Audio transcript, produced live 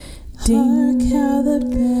Hark how the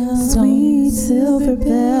bells, sweet silver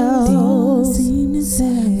bells, seem to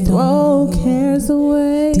say, throw cares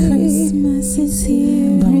away. Christmas is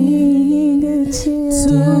here, Bring good cheer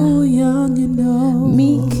to young and old,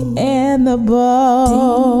 meek and the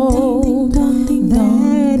bold. Ding, ding, ding,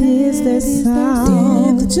 That is the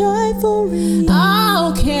sound, the joyful ring.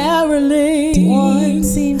 all caroling. One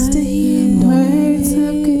seems to hear words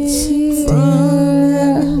of good cheer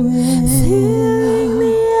from filling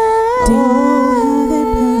the air.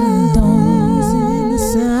 in the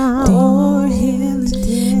sound, Or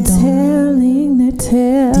telling the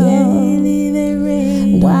tale. daily they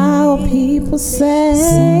ring. While people say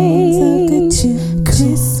Songs of good cheer.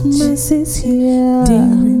 Christmas is here.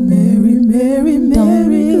 Merry, merry, merry, merry.